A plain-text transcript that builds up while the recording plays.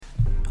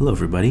Hello,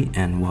 everybody,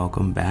 and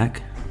welcome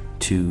back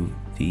to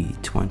the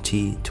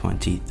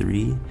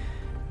 2023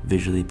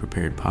 Visually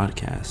Prepared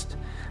Podcast.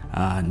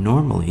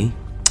 Normally,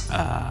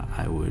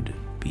 I would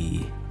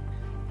be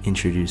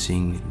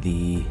introducing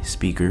the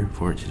speaker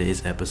for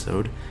today's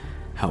episode.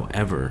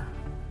 However,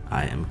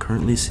 I am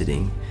currently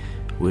sitting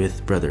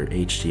with Brother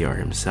HDR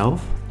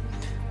himself,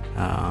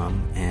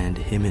 and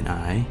him and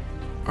I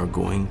are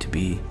going to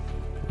be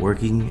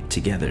working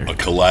together. A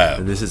collab.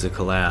 So this is a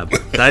collab.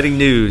 Exciting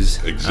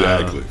news.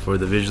 Exactly. For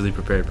the Visually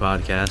Prepared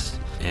Podcast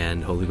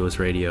and Holy Ghost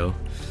Radio.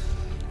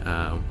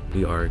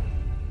 We are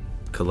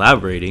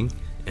collaborating,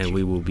 and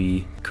we will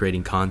be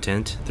creating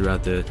content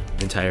throughout the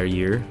entire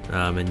year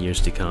and years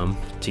to come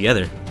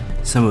together.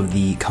 Some of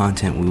the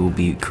content we will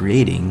be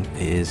creating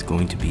is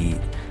going to be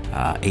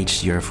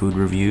HDR food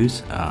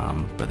reviews.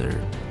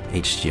 Brother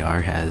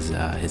HDR has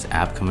his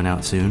app coming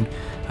out soon,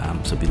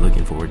 so be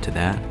looking forward to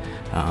that.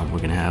 We're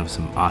going to have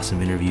some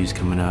awesome interviews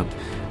coming up,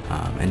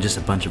 and just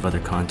a bunch of other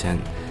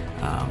content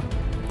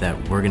that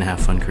we're going to have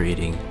fun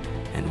creating,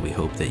 and we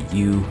hope that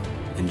you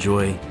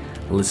enjoy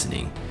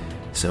listening.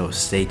 So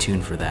stay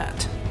tuned for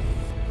that.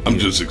 I'm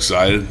just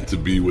excited to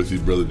be with you,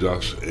 Brother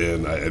Josh,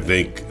 and I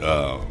think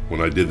when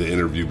I did the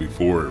interview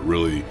before, it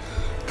really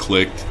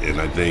clicked,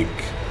 and I think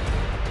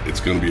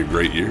it's going to be a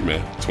great year,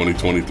 man.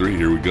 2023,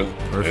 here we go.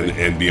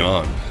 And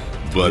beyond.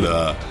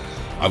 But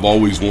I've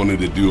always wanted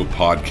to do a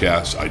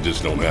podcast. I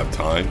just don't have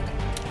time.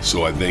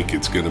 So I think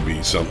it's going to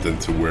be something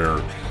to where,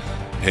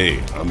 hey,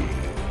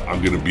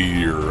 I'm going to be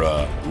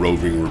your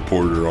roving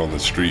reporter on the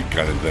street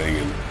kind of thing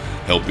and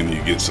helping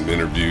you get some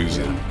interviews.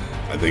 And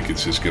I think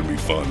it's just going to be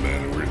fun,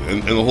 man.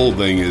 And the whole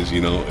thing is,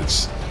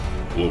 it's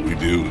what we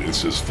do.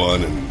 It's just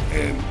fun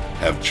and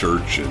have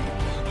church and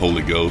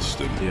Holy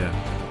Ghost. And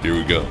here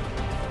we go.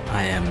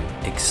 I am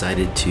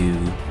excited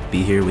to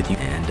be here with you,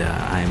 and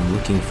I'm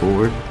looking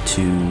forward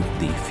to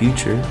the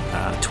future,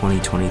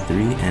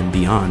 2023 and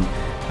beyond,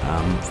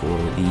 for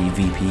the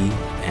VP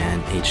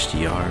and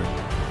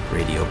HDR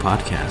radio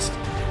podcast.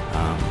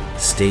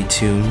 Stay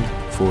tuned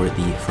for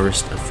the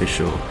first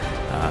official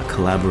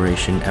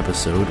collaboration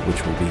episode,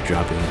 which will be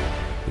dropping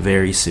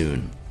very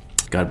soon.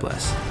 God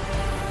bless.